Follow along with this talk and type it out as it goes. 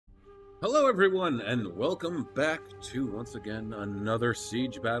Hello everyone, and welcome back to, once again, another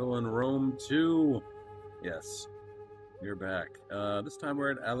siege battle in Rome 2. Yes, you're back. This time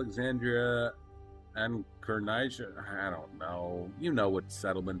we're at Alexandria and Kernisia. I don't know. You know what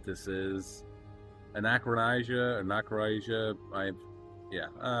settlement this is. Anachronasia.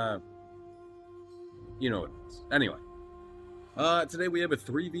 Yeah, you know what it is. Anyway, today we have a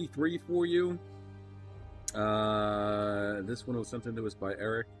 3v3 for you. This one was sent in to us by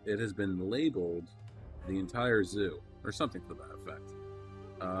Eric. It has been labeled the entire zoo, or something to that effect.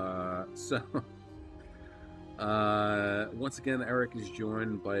 Once again, Eric is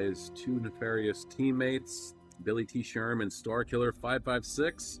joined by his two nefarious teammates, Billy T. Sherm and Starkiller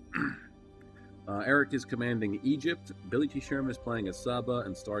 556. Eric is commanding Egypt. Billy T. Sherm is playing as Saba,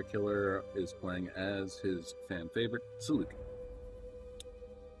 and Starkiller is playing as his fan favorite, Seleucus.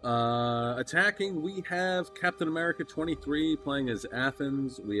 Attacking, we have Captain America 23 playing as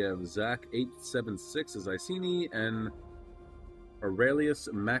Athens. We have Zach 876 as Iceni, and Aurelius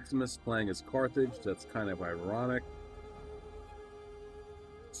Maximus playing as Carthage. That's kind of ironic.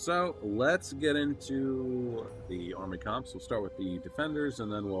 So let's get into the army comps. We'll start with the defenders,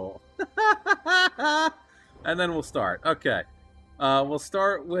 and then we'll start. Okay. We'll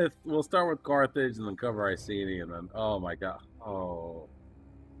start with Carthage, and then cover Iceni, and then oh my god, oh.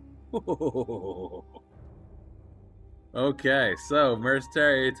 Okay, so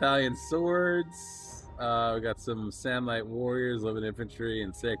mercenary Italian swords. We got some Samnite warriors, living infantry,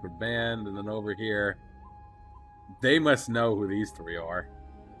 and sacred band, and then over here, they must know who these three are.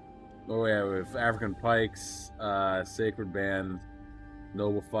 Oh yeah, with African pikes, sacred band,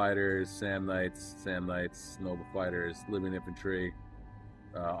 noble fighters, Samnites, noble fighters, living infantry,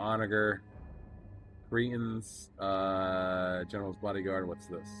 onager, Cretans, general's bodyguard. What's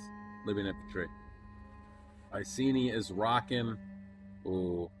this? Living infantry. Iceni is rocking.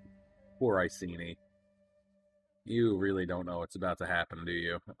 Ooh, poor Iceni. You really don't know what's about to happen, do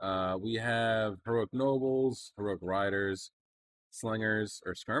you? We have heroic nobles, heroic riders, slingers,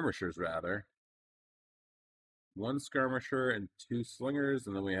 or skirmishers, rather. One skirmisher and two slingers,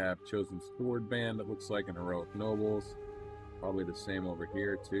 and then we have chosen sword band, it looks like, and heroic nobles. Probably the same over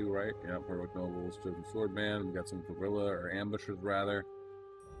here, too, right? Yeah, heroic nobles, chosen sword band. We got some guerrilla, or ambushers, rather.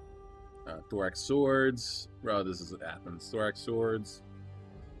 Thorax swords. Oh, this is Athens. Thorax swords.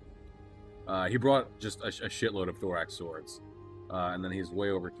 He brought just a shitload of thorax swords. And then he's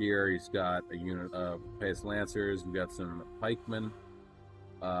way over here. He's got a unit of Pace Lancers. We've got some pikemen.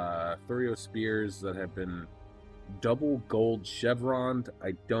 Thurio spears that have been double gold chevroned.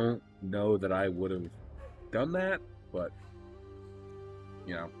 I don't know that I would have done that, but,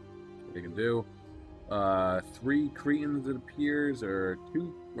 you know, what you can do. 3 Cretans, it appears, or 3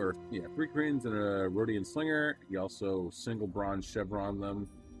 Cretans and a Rhodian slinger. He also single bronze chevron them.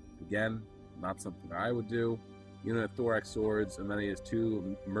 Again, not something I would do. Unit of thorax swords, and then he has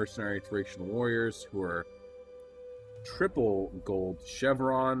 2 mercenary Thracian warriors who are triple gold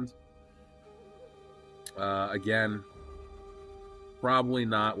chevroned. Again, probably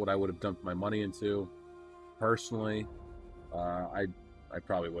not what I would have dumped my money into. Personally, I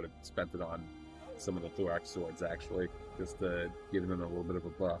probably would have spent it on some of the thorax swords, actually, just to give them a little bit of a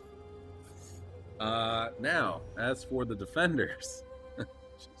buff. Now, as for the defenders,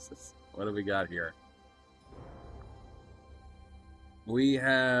 Jesus, what do we got here? We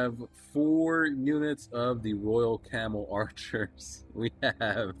have 4 units of the Royal Camel Archers. We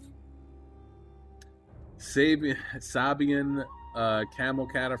have Sabian Camel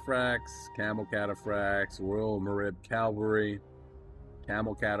Cataphracts, Royal Marib Cavalry,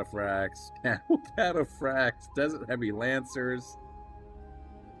 Camel Cataphracts, Desert Heavy Lancers,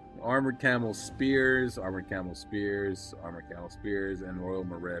 Armored Camel Spears, and Royal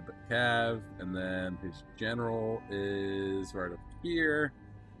Marib Cav. And then his general is right up here.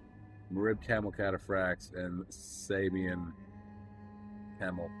 Marib Camel Cataphracts and Sabian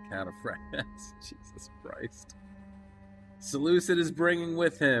Camel Cataphracts. Jesus Christ. Seleucid is bringing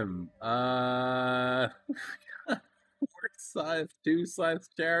with him 2 Scythe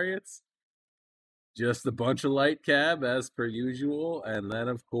chariots, just a bunch of light cab as per usual, and then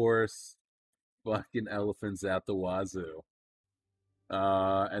of course fucking elephants at the wazoo.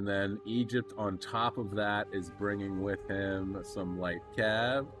 And then Egypt on top of that is bringing with him some light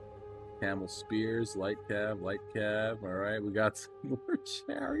cab, camel spears, light cab. All right, we got some more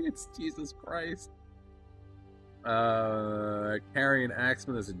chariots. Jesus Christ. Carrying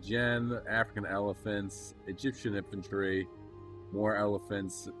axemen as a gen, African elephants, Egyptian infantry, more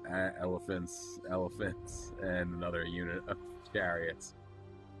elephants, and another unit of chariots.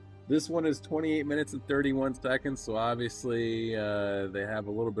 This one is 28 minutes and 31 seconds, so obviously they have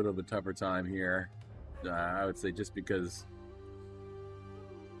a little bit of a tougher time here. I would say just because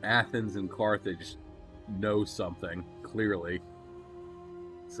Athens and Carthage know something, clearly.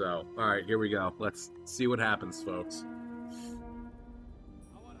 So, alright, here we go. Let's see what happens, folks.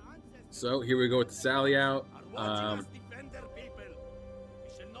 So, here we go with the sally out. I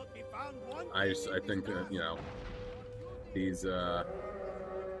think that, you know, these, oh,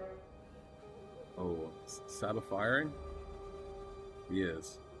 Saba firing? He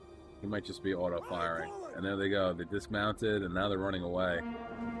is. He might just be auto-firing. And there they go. They dismounted, and now they're running away.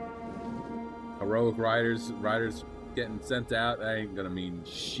 Heroic riders getting sent out. That ain't gonna mean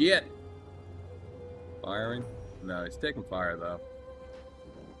shit. Firing? No, he's taking fire, though.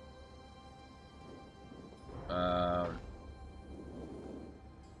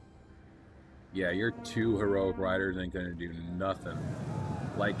 Yeah, your 2 heroic riders ain't gonna do nothing.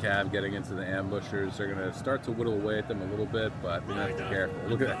 Light cab getting into the ambushers. They're gonna start to whittle away at them a little bit, but we're gonna have to be careful.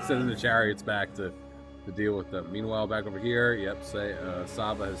 Look at that, sending the chariots back to deal with them. Meanwhile, back over here, yep,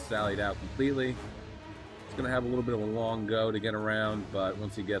 Saba has sallied out completely. He's gonna have a little bit of a long go to get around, but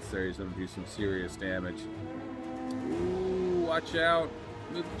once he gets there, he's gonna do some serious damage. Ooh, watch out!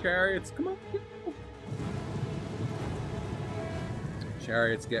 Move the chariots, come on!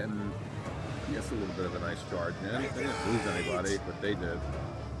 Chariots getting, I guess, a little bit of a nice charge in. They didn't lose anybody, but they did.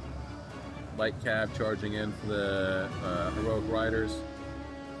 Light cab charging in for the heroic riders.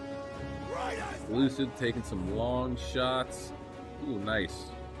 Lucid taking some long shots. Ooh,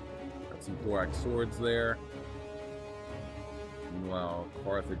 nice. Got some thorax swords there. Meanwhile,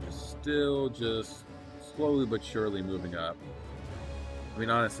 Carthage is still just slowly but surely moving up. I mean,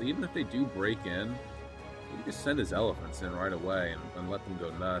 honestly, even if they do break in, he can just send his elephants in right away and let them go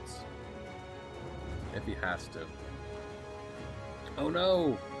nuts. If he has to. Oh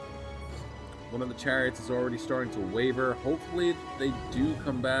no! One of the chariots is already starting to waver. Hopefully they do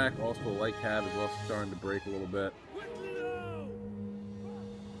come back. Also, the light cab is also starting to break a little bit.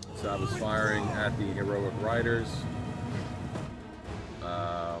 Saba's firing at the heroic riders.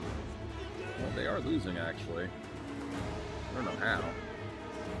 Well, they are losing, actually. I don't know how.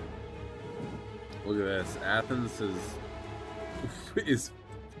 Look at this. Athens is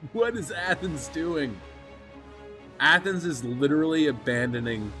what is Athens doing? Athens is literally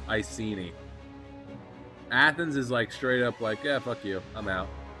abandoning Iceni. Athens is like straight up like, yeah, fuck you. I'm out.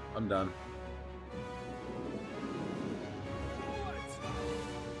 I'm done.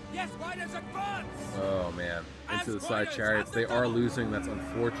 Yes, riders advance! Oh man. Into the side chariots. They are losing. That's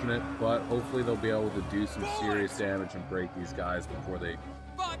unfortunate, but hopefully they'll be able to do some serious damage and break these guys before they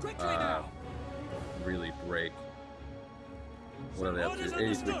really break. What are they up to?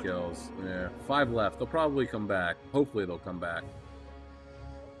 83 kills. Yeah, 5 left. They'll probably come back. Hopefully they'll come back.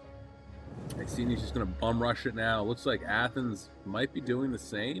 Iceni's just going to bum rush it now. It looks like Athens might be doing the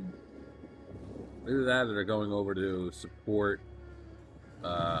same. Either that or they're going over to support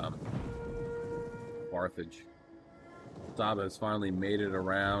Carthage. Saba has finally made it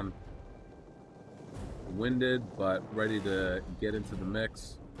around. Winded, but ready to get into the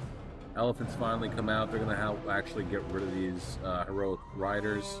mix. Elephants finally come out. They're going to help actually get rid of these heroic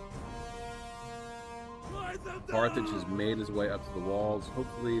riders. Carthage has made his way up to the walls.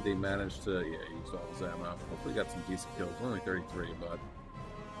 Hopefully they managed to, use all his ammo. Hopefully got some decent kills. Only 33, but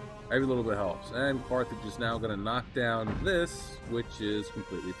every little bit helps. And Carthage is now going to knock down this, which is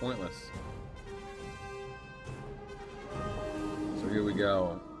completely pointless. So here we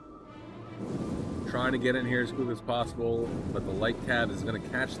go. Trying to get in here as quick as possible, but the light cab is going to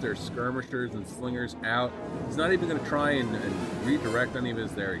catch their skirmishers and slingers out. He's not even going to try and redirect any of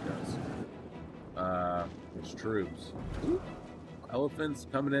his. There he goes. His troops. Elephants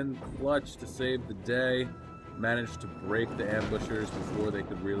coming in clutch to save the day. Managed to break the ambushers before they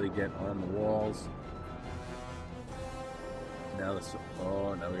could really get on the walls. Now this.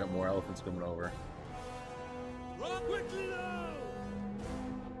 Oh, now we got more elephants coming over. Run quickly now!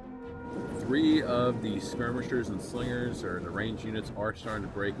 3 of the skirmishers and slingers, or the range units, are starting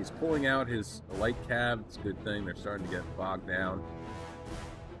to break. He's pulling out his light cab. It's a good thing. They're starting to get bogged down.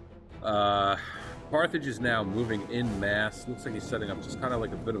 Carthage is now moving in mass. Looks like he's setting up just kind of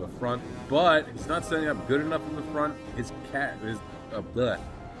like a bit of a front, but he's not setting up good enough in the front.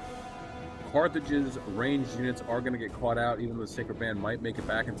 Carthage's ranged units are going to get caught out, even though the Sacred Band might make it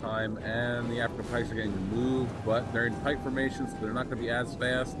back in time, and the African Pikes are getting moved, but they're in pike formation, so they're not going to be as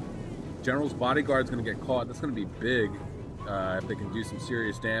fast. General's bodyguard's going to get caught. That's going to be big if they can do some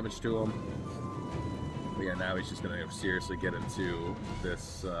serious damage to him. But yeah, now he's just going to seriously get into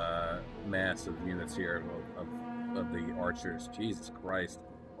this mass of units here of the archers. Jesus Christ.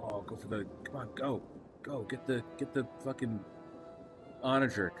 Oh, go for the... Come on, go. Go, get the fucking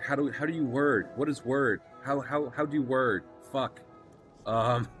onager. How do you word? What is word? How do you word? Fuck.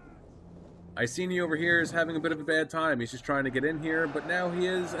 Iceni over here is having a bit of a bad time. He's just trying to get in here, but now he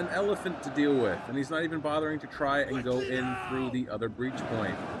is an elephant to deal with, and he's not even bothering to try and go in through the other breach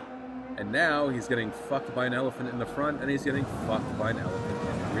point. And now he's getting fucked by an elephant in the front, and he's getting fucked by an elephant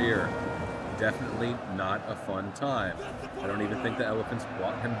in the rear. Definitely not a fun time. I don't even think the elephants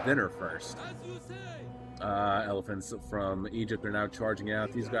bought him dinner first. Elephants from Egypt are now charging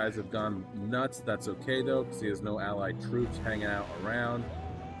out. These guys have gone nuts. That's okay, though, because he has no allied troops hanging out around.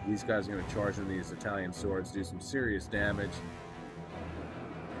 These guys are going to charge in these Italian swords, do some serious damage.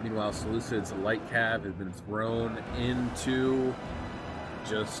 Meanwhile, Seleucid's light cav has been thrown into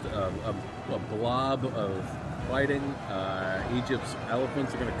just a blob of fighting. Egypt's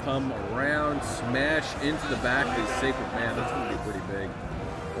elephants are going to come around, smash into the back of his sacred man. That's going to be pretty big.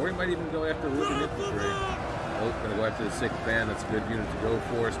 Or he might even go after living infantry. Oh, going to go after the sacred band. That's a good unit to go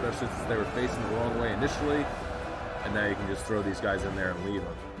for, especially since they were facing the wrong way initially. And now you can just throw these guys in there and leave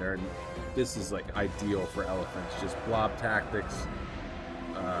them. This is like ideal for elephants. Just blob tactics.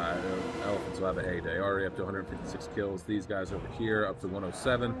 Elephants will have a heyday. Already up to 156 kills. These guys over here up to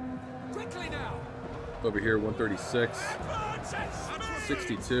 107. Quickly now. Over here 136.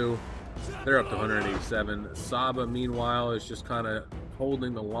 62. They're up to 187. Saba, meanwhile, is just kind of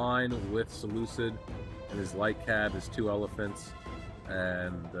holding the line with Seleucid and his light cab, his 2 elephants,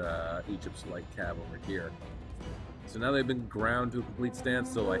 and Egypt's light cab over here. So now they've been ground to a complete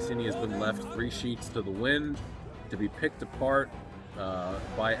standstill. Iceni has been left 3 sheets to the wind to be picked apart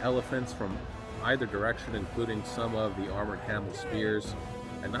by elephants from either direction, including some of the armored camel spears,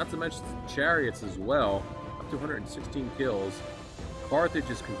 and not to mention chariots as well, up to 116 kills. Carthage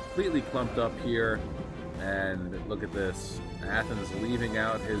is completely clumped up here, and look at this. Athens leaving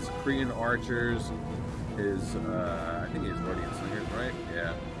out his Cretan archers, his, I think he has Rhodian slingers, right?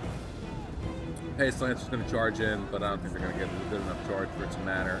 Yeah. Pace Lancer's going to charge in, but I don't think they're going to get a good enough charge for it to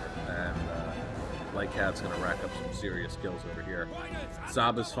matter, and Light Cat's going to rack up some serious kills over here.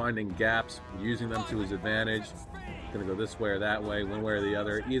 Saba's finding gaps, using them to his advantage. Going to go this way or that way, one way or the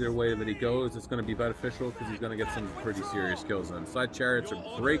other. Either way that he goes, it's going to be beneficial because he's going to get some pretty serious kills in. Side chariots are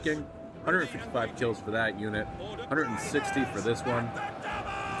breaking. 155 kills for that unit. 160 for this one.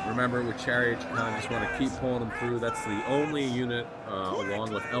 Remember, with chariots, you kind of just want to keep pulling them through. That's the only unit,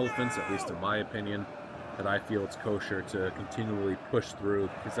 along with elephants, at least in my opinion, that I feel it's kosher to continually push through,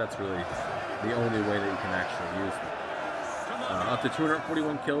 because that's really the only way that you can actually use them. Up to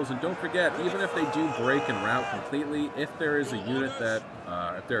 241 kills, and don't forget, even if they do break and rout completely, if there is a unit that,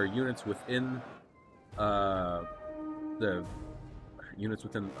 if there are units within, the units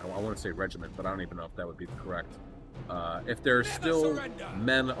within, I want to say regiment, but I don't even know if that would be correct. If there are still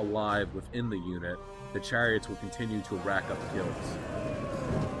men alive within the unit, the chariots will continue to rack up kills.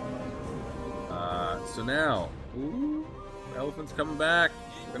 So now, ooh, elephant's coming back.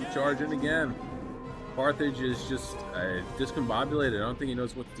 We're going to charge in again. Carthage is just discombobulated. I don't think he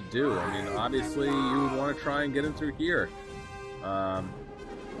knows what to do. I mean, obviously, you would want to try and get him through here.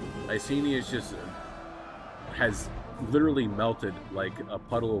 Iceni is just has literally melted like a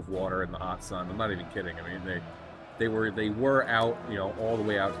puddle of water in the hot sun. I'm not even kidding. I mean, they were out, you know, all the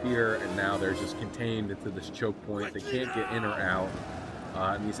way out here, and now they're just contained into this choke point. They can't get in or out.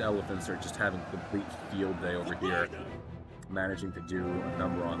 And these elephants are just having a complete field day over here, managing to do a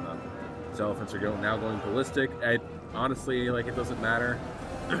number on them. These elephants are now going ballistic. Honestly, like, it doesn't matter.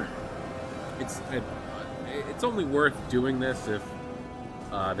 It's only worth doing this if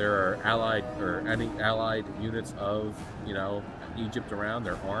there are allied or any allied units of, you know, Egypt around.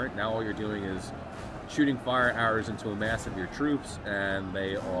 There aren't. Now all you're doing is shooting fire arrows into a mass of your troops, and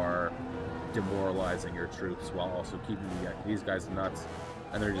they are demoralizing your troops while also keeping these guys nuts,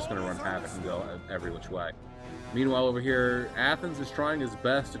 and they're just going to run havoc and go every which way. Meanwhile, over here, Athens is trying his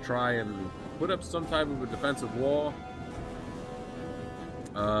best to try and put up some type of a defensive wall.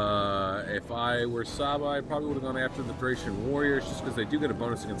 If I were Saba, I probably would have gone after the Thracian warriors, just because they do get a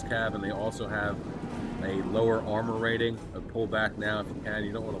bonus against Cav, and they also have a lower armor rating. Pull back now if you can.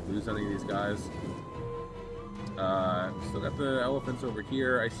 You don't want to lose any of these guys. Still got the elephants over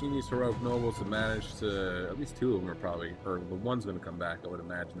here. Iceni's heroic nobles have managed to, at least 2 of them are probably, or the one's going to come back, I would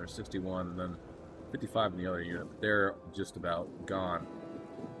imagine. There's 61 and then 55 in the other unit, but they're just about gone.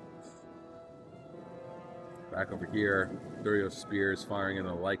 Back over here, Thurios spears firing in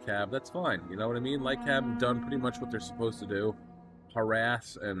a light cab. That's fine, you know what I mean? Light cab have done pretty much what they're supposed to do.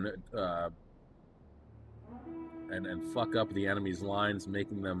 Harass and fuck up the enemy's lines,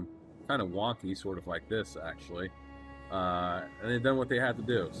 making them kind of wonky, sort of like this, actually. And they've done what they had to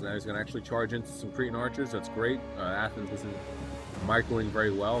do. So now he's going to actually charge into some Cretan archers. That's great. Athens isn't microing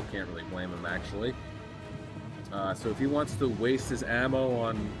very well. Can't really blame him, actually. So if he wants to waste his ammo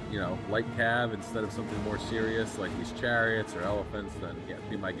on, you know, light cav instead of something more serious like these chariots or elephants, then yeah,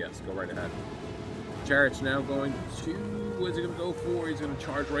 be my guest. Go right ahead. Chariot's now going to... What's he going to go for? He's going to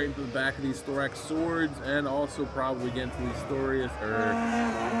charge right into the back of these thorax swords and also probably get into these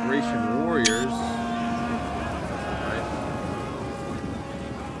Thracian warriors.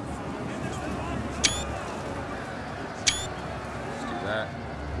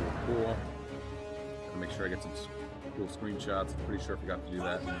 Cool. Gotta make sure I get some cool screenshots. I'm pretty sure I forgot to do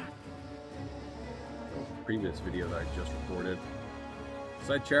that in the previous video that I just recorded.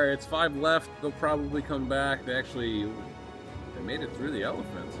 Side chariots, 5 left. They'll probably come back. They made it through the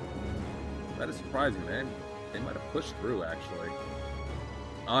elephants. That is surprising, man. They might have pushed through, actually.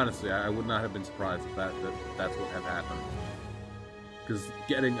 Honestly, I would not have been surprised if that's what had happened. Because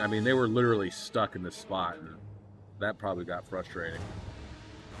I mean, they were literally stuck in this spot, and that probably got frustrating.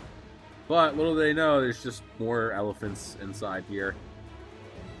 But little do they know, there's just more elephants inside here.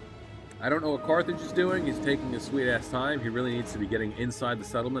 I don't know what Carthage is doing. He's taking his sweet-ass time. He really needs to be getting inside the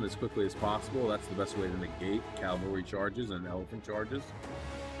settlement as quickly as possible. That's the best way to negate cavalry charges and elephant charges.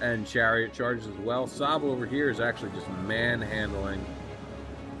 And chariot charges as well. Saba over here is actually just manhandling...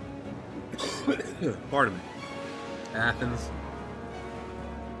 Pardon me. Athens.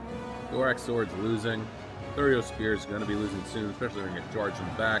 Thorax Sword's losing. Thurio Spear is going to be losing soon, especially when you get charged in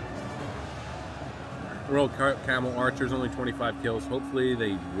the back. Royal Camel Archers, only 25 kills. Hopefully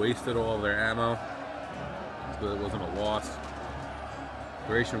they wasted all of their ammo, so it wasn't a loss.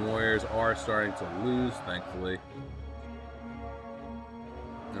 Thracian Warriors are starting to lose, thankfully.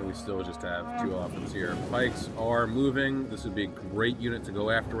 And we still just have 2 offense here. Pikes are moving. This would be a great unit to go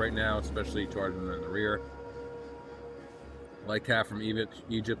after right now, especially charging in the rear. Lycav from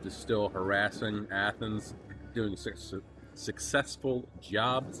Egypt is still harassing Athens, doing a successful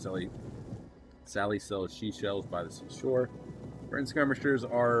job. Sally sells she shells by the seashore. Friend skirmishers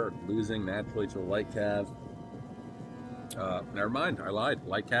are losing naturally to a light cav. Never mind, I lied.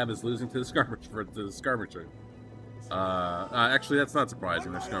 Light cav is losing to the skirmisher. Actually, that's not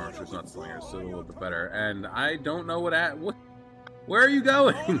surprising. They're skirmishers, not slingers, so a little bit better. And I don't know what. Where are you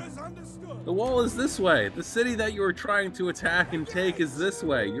going? The wall is this way. The city that you are trying to attack and take is this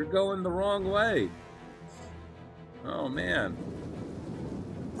way. You're going the wrong way. Oh man.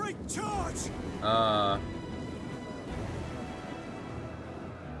 Break charge! Yeah,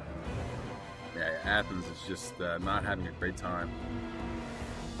 Athens is just not having a great time.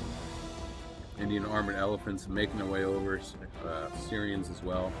 Indian armored elephants making their way over. Syrians as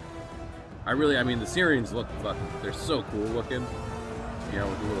well. I mean, the Syrians look fucking, they're so cool looking. You know,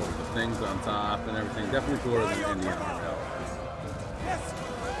 with the little things on top and everything. Definitely cooler than Indian armored elephants.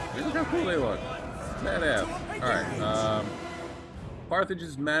 Look how cool they look. Badass. Alright, Carthage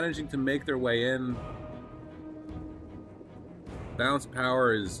is managing to make their way in. Balance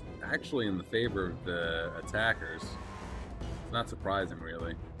power is actually in the favor of the attackers. It's not surprising,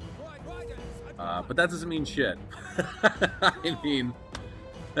 really. But that doesn't mean shit. I mean,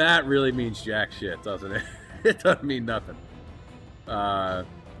 that really means jack shit, doesn't it? It doesn't mean nothing. What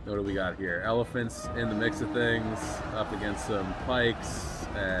do we got here? Elephants in the mix of things, up against some pikes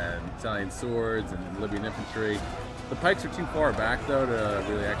and Italian swords and Libyan infantry. The pikes are too far back, though, to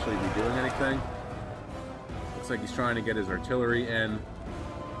really actually be doing anything. Looks like he's trying to get his artillery in.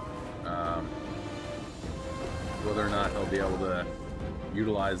 Whether or not he'll be able to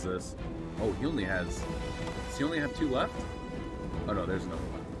utilize this. Oh, he only has... Does he only have 2 left? Oh, no, there's another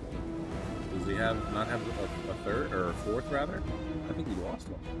one. Does he not have a third, or a fourth, rather? I think he lost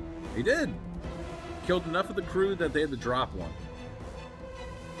one. He did! Killed enough of the crew that they had to drop one.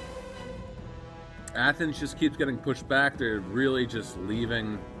 Athens just keeps getting pushed back. They're really just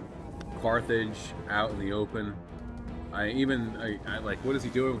leaving Carthage out in the open. I like, what is he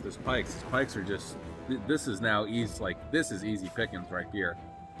doing with his pikes? His pikes are just... This is now easy, like, this is easy pickings right here.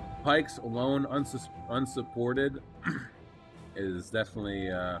 Pikes alone, unsupported, is definitely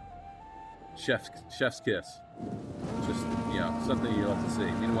chef's kiss. Just, you know, something you love to see.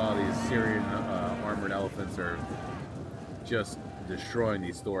 Meanwhile, these Syrian armored elephants are just destroying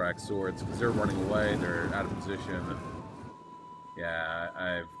these thorax swords because they're running away. They're out of position.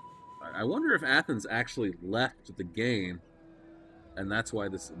 Yeah, I wonder if Athens actually left the game, and that's why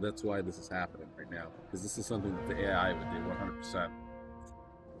this is happening right now, because this is something that the AI would do 100%.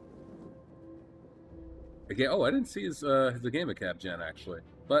 Again, oh, I didn't see the Game of Cap Gen actually,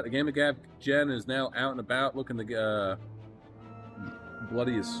 but the Game of Cap Gen is now out and about, looking to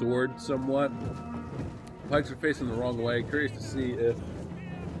bloody his sword somewhat. pikes are facing the wrong way. Curious to see if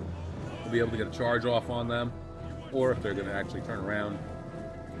we'll be able to get a charge off on them, or if they're going to actually turn around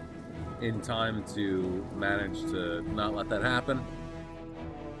in time to manage to not let that happen.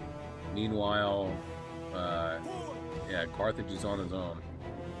 Meanwhile, yeah, Carthage is on his own.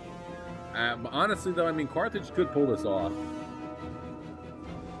 Honestly, though, I mean, Carthage could pull this off.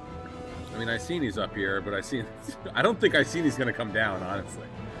 I mean, Icini's up here, but I don't think Icini's going to come down, honestly.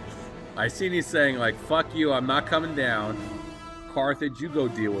 Icini's saying, like, fuck you, I'm not coming down. Carthage, you go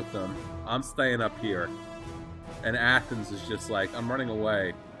deal with them. I'm staying up here. And Athens is just like, I'm running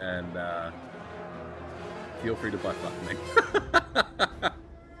away, and feel free to butt-fuck me.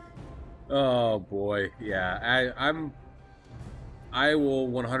 Oh, boy. Yeah, I will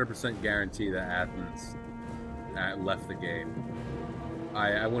 100% guarantee that Athens left the game.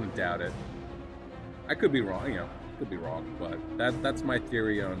 I wouldn't doubt it. I could be wrong, you know, could be wrong, but that's my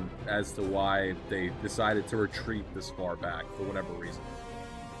theory on as to why they decided to retreat this far back for whatever reason.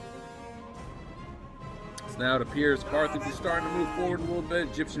 So now it appears Carthage is starting to move forward a little bit.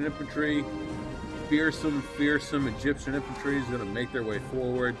 Egyptian infantry, fearsome Egyptian infantry is going to make their way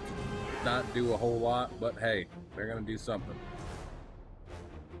forward. Not do a whole lot, but hey, they're going to do something.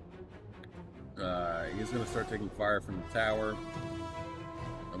 He's going to start taking fire from the tower.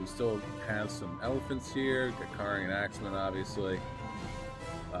 We still have some elephants here. Kakari and Axemen, obviously.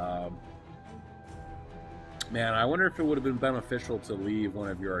 Man, I wonder if it would have been beneficial to leave one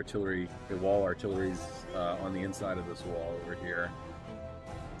of your artillery, the wall artilleries, on the inside of this wall over here,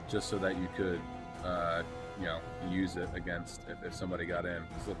 just so that you could, you know, use it against if somebody got in.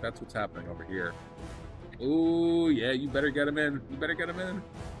 Because look, that's what's happening over here. Ooh, yeah, you better get him in. You better get him in.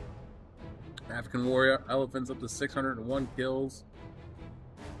 African warrior elephants up to 601 kills.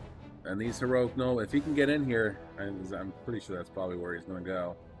 And these heroic no, if he can get in here, and I'm pretty sure that's probably where he's going to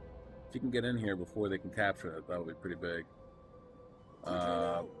go. If he can get in here before they can capture it, that would be pretty big.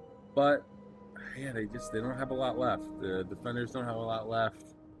 But yeah, they don't have a lot left. The defenders don't have a lot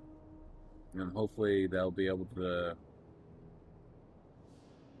left, and hopefully they'll be able to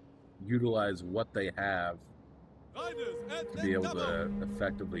utilize what they have to be able to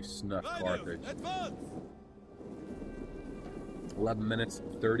effectively snuff Carthage. 11 minutes,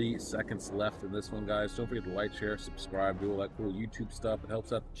 30 seconds left in this one, guys. Don't forget to like, share, subscribe, do all that cool YouTube stuff. It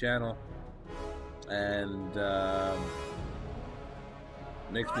helps out the channel. And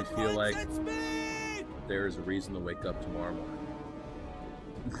makes me feel like there's a reason to wake up tomorrow morning.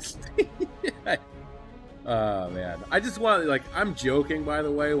 Yeah. Oh, man. I just want, like, I'm joking, by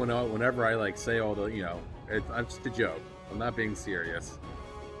the way, whenever I, like, say all the, you know, I'm just a joke. I'm not being serious.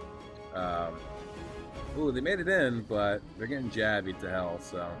 Ooh, they made it in, but they're getting jabbied to hell,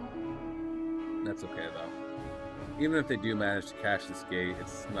 so that's okay, though. Even if they do manage to cash this gate,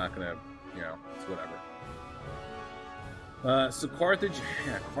 it's not gonna, you know, it's whatever. So Carthage,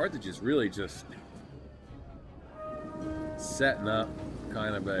 yeah, Carthage is really just setting up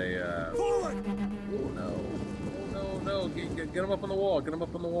kind of a, oh no, get him up on the wall, get him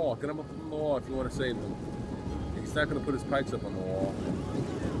up on the wall, get him up on the wall if you want to save him. He's not gonna put his pikes up on the wall.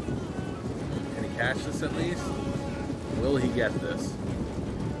 Catch this at least? Will he get this?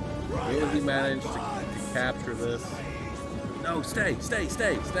 Will he manage to capture this? No, stay.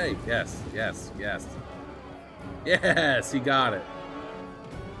 Yes. Yes, he got it.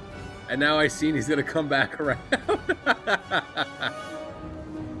 And now I seen he's gonna come back around.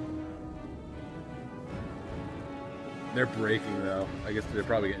 They're breaking though. I guess they're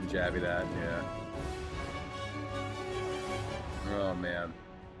probably getting jabbied at, yeah. Oh man.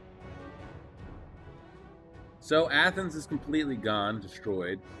 So Athens is completely gone,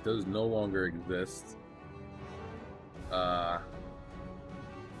 destroyed. Does no longer exist.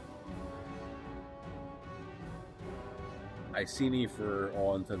 Iceni, for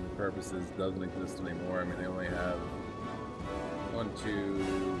all intents and purposes, doesn't exist anymore. I mean, they only have 1,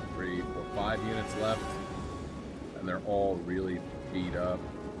 2, 3, 4, 5 units left, and they're all really beat up.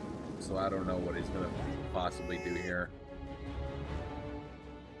 So I don't know what he's going to possibly do here.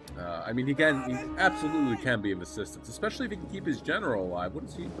 I mean, he absolutely can be of assistance, especially if he can keep his general alive. What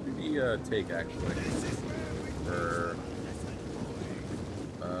did he take, actually? For,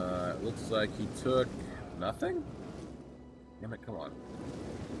 it looks like he took nothing? Damn it, come on.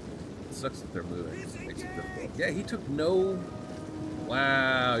 It sucks that they're moving. It makes it difficult. Yeah, he took no...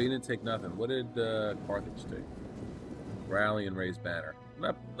 Wow, he didn't take nothing. What did Carthage take? Rally and raise banner.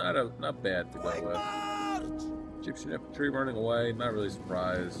 Not bad to go with. Egyptian infantry running away, not really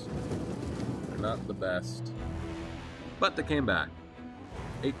surprised. They're not the best. But they came back.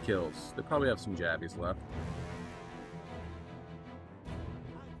 8 kills. They probably have some jabbies left.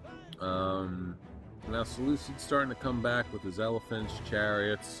 Now Seleucid's starting to come back with his elephants,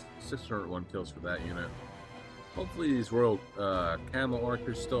 chariots. 601 kills for that unit. Hopefully these royal camel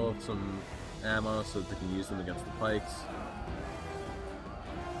archers still have some ammo so that they can use them against the pikes.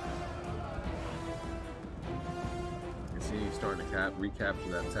 You can see he's starting to recapture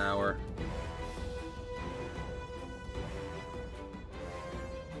that tower.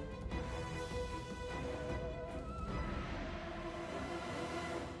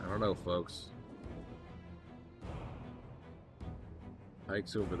 I don't know, folks.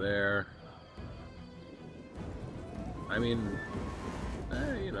 Pikes over there. I mean,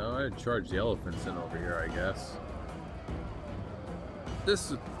 you know, I'd charge the elephants in over here, I guess.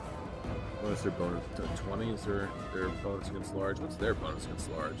 This is... What is their bonus? 20 is their bonus against large? What's their bonus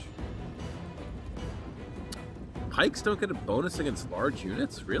against large? Pikes don't get a bonus against large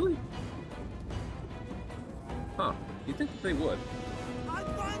units? Really? Huh. You'd think that they would.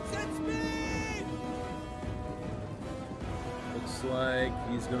 Looks like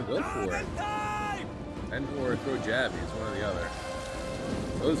he's gonna go for it. And or throw jabbies, one or the other.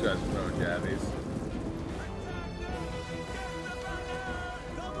 Those guys are throwing jabbies.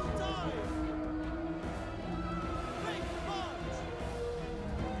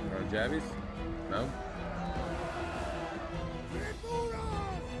 Throwing jabbies? No?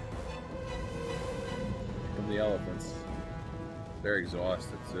 From the elephants. They're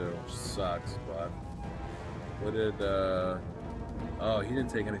exhausted too, which sucks, but... What did, Oh, he didn't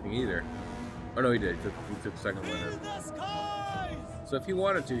take anything either. Oh no, he did. He took second wind. So if he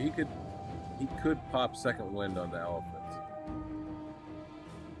wanted to, he could pop second wind on the elephants.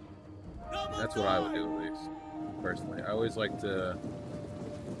 That's what I would do, at least, personally. I always like to,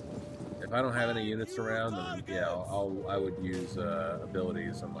 if I don't have any units around, then yeah, I would use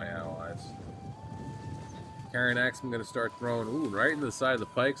abilities on my allies. Carrying axe, I'm gonna start throwing. Ooh, right into the side of the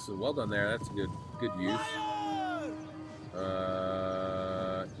pikes. So well done there. That's a good use.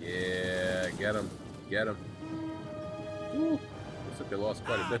 Yeah, get him. Get him. Woo. Looks like they lost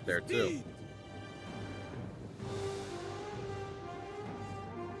quite a bit there, too.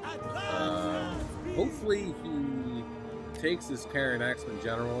 Hopefully he takes this Karen Axeman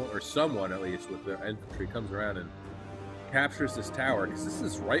general, or someone at least with the infantry, comes around and captures this tower, because this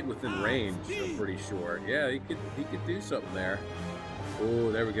is right within range, I'm pretty sure. Yeah, he could do something there.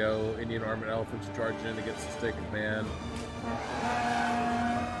 Oh, there we go. Indian armored elephants charging in against the Stick and Man.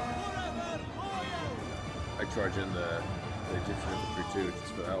 I charge in the Egyptian infantry too,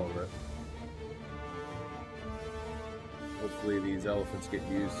 just for the hell of it. Hopefully these elephants get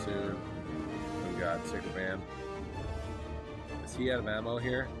used soon. We got Stick Man. Is he out of ammo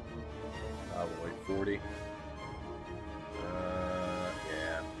here? Probably 40.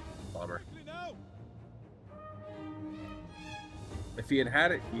 Yeah, bummer. If he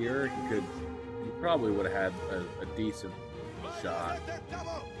had it here, he probably would have had a decent shot.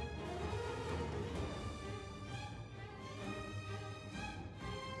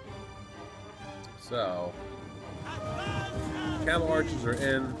 So, camel archers are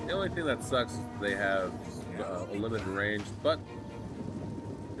in. The only thing that sucks is they have a limited range, but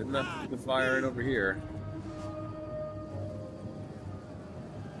good enough to keep the fire in over here.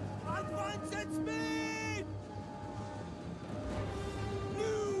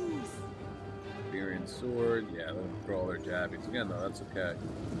 Iberian sword, yeah, they'll throw all their jabbies again, though. That's okay.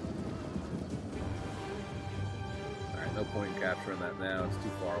 Alright, no point in capturing that now. It's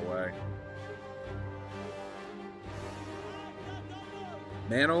too far away.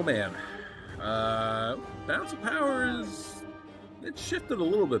 Man, oh man. Balance of power is... It shifted a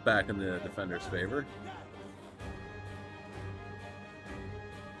little bit back in the defender's favor.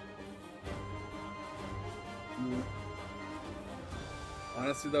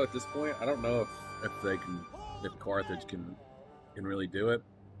 Honestly, though, at this point, I don't know if Carthage can really do it.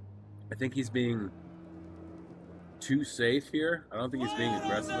 I think he's being too safe here. I don't think he's being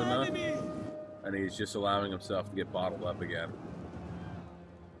aggressive enough, and he's just allowing himself to get bottled up again.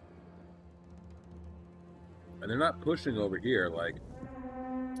 And they're not pushing over here. Like,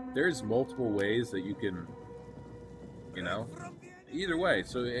 there's multiple ways that you can, you know, either way.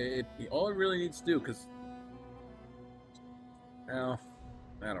 So all it really needs to do, because, well,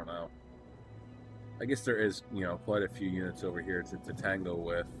 I don't know. I guess there is, you know, quite a few units over here to tango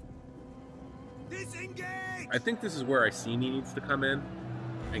with. Disengage! I think this is where Iceni needs to come in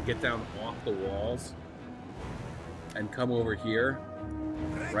and get down off the walls and come over here.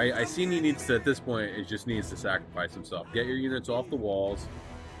 Right? Iceni needs to, at this point, it just needs to sacrifice himself. Get your units off the walls.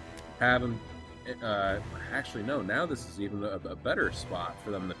 Have him... actually, no. Now this is even a better spot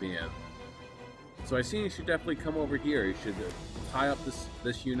for them to be in. So Iceni should definitely come over here. He should tie up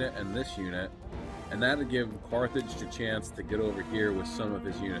this unit and this unit. And that'll give Carthage the chance to get over here with some of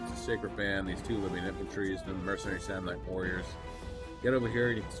his units. The Sacred Band, these 2 Libyan infantries, the mercenary Samnite warriors. Get over here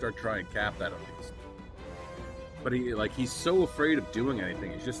and you can start trying to cap that at least. But he's so afraid of doing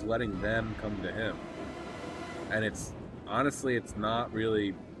anything. He's just letting them come to him. And honestly, it's not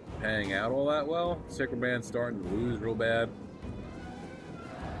really paying out all that well. Sacred Band's starting to lose real bad.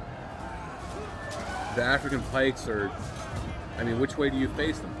 The African pikes are... I mean, which way do you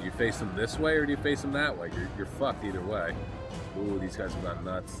face them? Do you face them this way or do you face them that way? You're fucked either way. Ooh, these guys have gone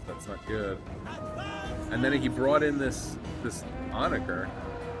nuts. That's not good. And then he brought in this onager,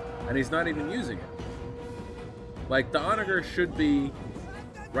 and he's not even using it. Like, the onager should be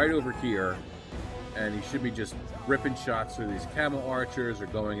right over here, and he should be just ripping shots through these camel archers or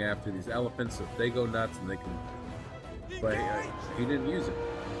going after these elephants so if they go nuts and they can... But he didn't use it.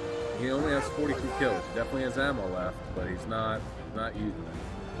 He only has 43 kills. He definitely has ammo left, but he's not using it.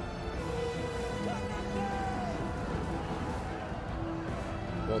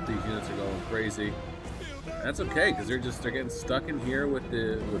 Both these units are going crazy. And that's okay, because they're getting stuck in here with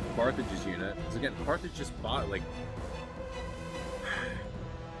Carthage's unit. Because again, Carthage just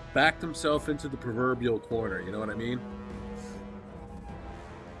backed himself into the proverbial corner, you know what I mean?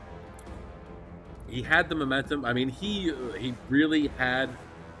 He had the momentum. I mean, he really had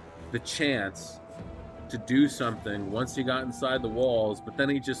the chance to do something once he got inside the walls, but then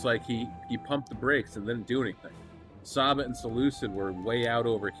he just he pumped the brakes and didn't do anything. Sabah and Seleucid were way out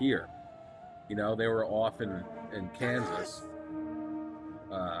over here. You know, they were off in Kansas.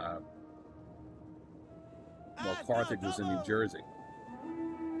 While Carthage was in New Jersey.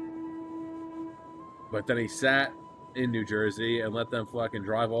 But then he sat in New Jersey and let them fucking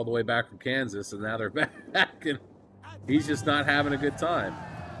drive all the way back from Kansas, and now they're back, and he's just not having a good time.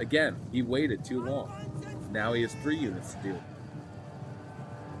 Again, he waited too long. Now he has 3 units to deal with.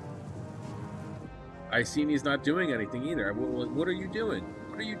 Iceni's not doing anything either. What are you doing?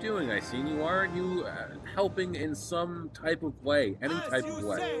 What are you doing, Iceni? Why aren't you helping in some type of way? Any type of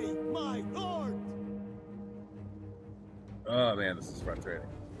way? Oh man, this is frustrating.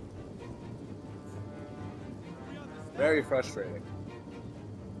 Very frustrating.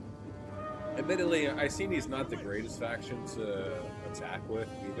 Admittedly, Iceni's not the greatest faction to attack with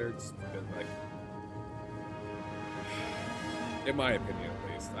either. It's been in my opinion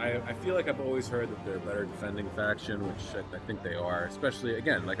at least, I feel like I've always heard that they're a better defending faction, which I think they are. Especially,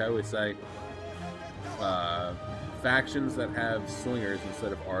 again, like I always say, factions that have slingers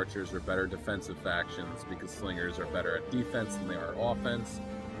instead of archers are better defensive factions because slingers are better at defense than they are offense.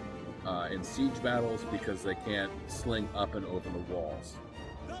 In siege battles because they can't sling up and over the walls.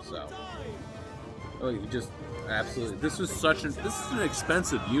 So, you just absolutely. This is an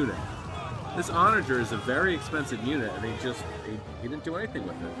expensive unit. This onager is a very expensive unit, and he didn't do anything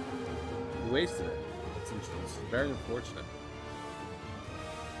with it. He wasted it. It's very unfortunate.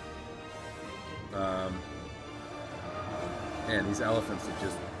 And these elephants are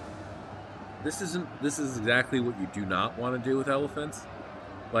just. This is exactly what you do not want to do with elephants.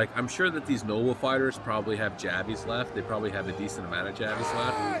 Like, I'm sure that these noble fighters probably have jabbies left. They probably have a decent amount of jabbies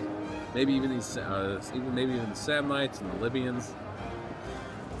left. Maybe even these, maybe even the Samnites and the Libyans.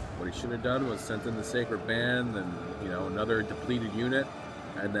 What he should have done was sent in the Sacred Band and, another depleted unit.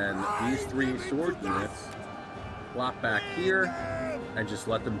 And then these 3 sword units flop back here and just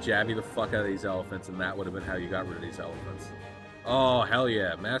let them jabby the fuck out of these elephants. And that would have been how you got rid of these elephants. Oh, hell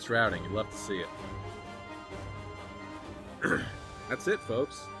yeah. Mass routing. You'd love to see it. That's it,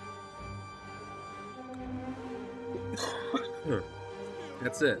 folks.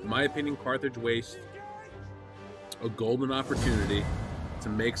 That's it. In my opinion, Carthage wastes a golden opportunity to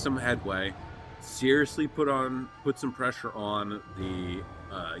make some headway. Seriously, put some pressure on the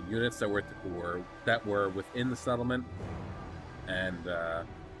units that were within the settlement, and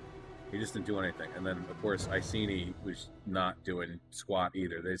he just didn't do anything. And then, of course, Iceni was not doing squat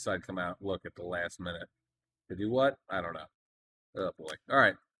either. They decided to come out and look at the last minute to do what? I don't know. Oh boy. All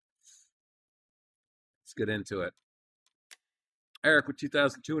right. Let's get into it. Eric with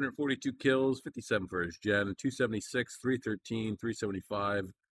 2,242 kills, 57 for his gen, 276, 313, 375,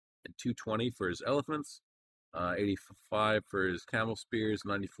 and 220 for his elephants. 85 for his camel spears,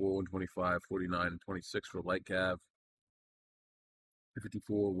 94, 125, 49, and 26 for light cav.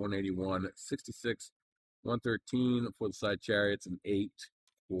 54, 181, 66, 113 for the side chariots, and 8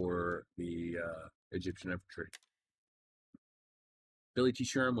 for the Egyptian infantry. Billy T.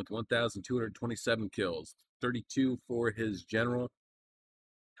 Sherm with 1,227 kills, 32 for his general,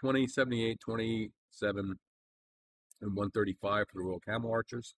 20, 78, 27, and 135 for the Royal Camel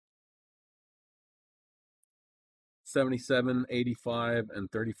Archers. 77, 85, and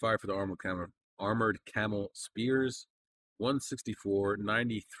 35 for the Armored armored camel spears. 164,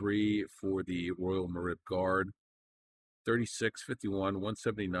 93 for the Royal Marib Guard. 36, 51,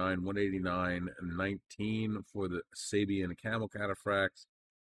 179, 189, and 19 for the Sabian camel cataphracts.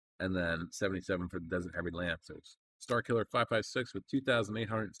 And then 77 for the Desert Heavy Lancers. Star Killer 556 with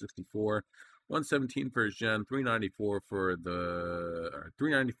 2,864. 117 for his gen, 394 for the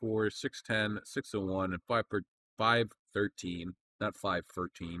 394, 610, 601, and 513, not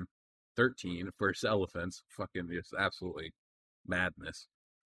 513, 13 for his elephants. Fucking just absolutely madness.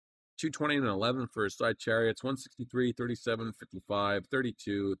 220 and 11 for his side chariots, 163, 37, 55,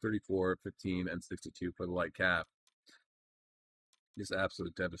 32, 34, 15, and 62 for the light cap. Just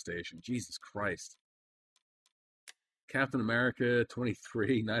absolute devastation. Jesus Christ. Captain America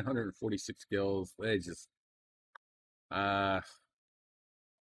 23, 946 kills. They just yeah,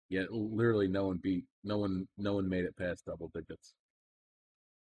 literally no one made it past double digits.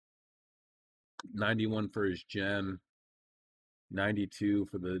 91 for his gen, 92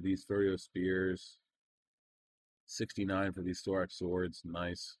 for these Furio spears, 69 for these thorax swords,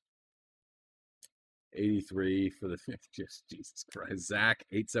 nice. 83 for the just Jesus Christ. Zach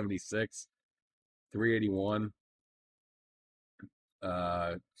 876, 381.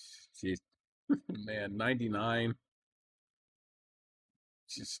 Jeez, man, 99.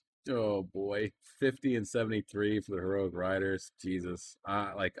 Just oh boy, 50 and 73 for the heroic riders. Jesus,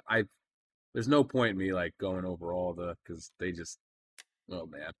 there's no point in me like going over all the because they just oh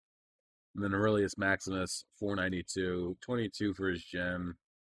man. And then Aurelius Maximus 492, 22 for his gen,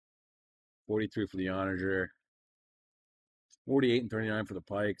 43 for the onager, 48 and 39 for the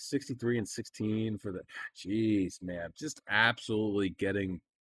pike, 63 and 16 for the jeez man, just absolutely getting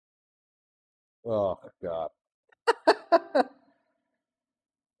oh god.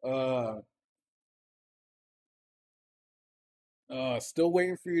 Still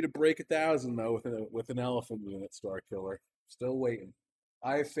waiting for you to break 1,000 though with an elephant unit, Star Killer. Still waiting.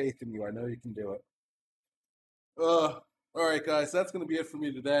 I have faith in you. I know you can do it. All right, guys, that's gonna be it for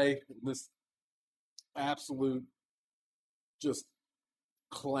me today. This absolute just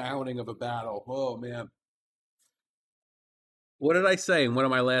clowning of a battle. Oh man. What did I say in one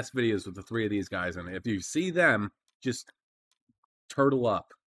of my last videos with the 3 of these guys in it? If you see them, just turtle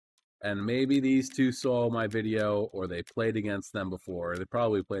up. And maybe these 2 saw my video or they played against them before. They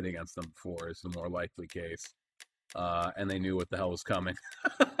probably played against them before is the more likely case. And they knew what the hell was coming.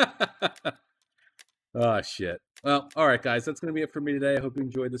 Oh, shit. Well, all right, guys. That's going to be it for me today. I hope you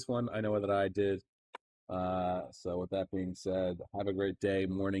enjoyed this one. I know that I did. So with that being said, have a great day,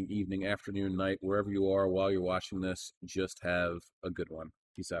 morning, evening, afternoon, night, wherever you are while you're watching this. Just have a good one.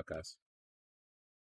 Peace out, guys.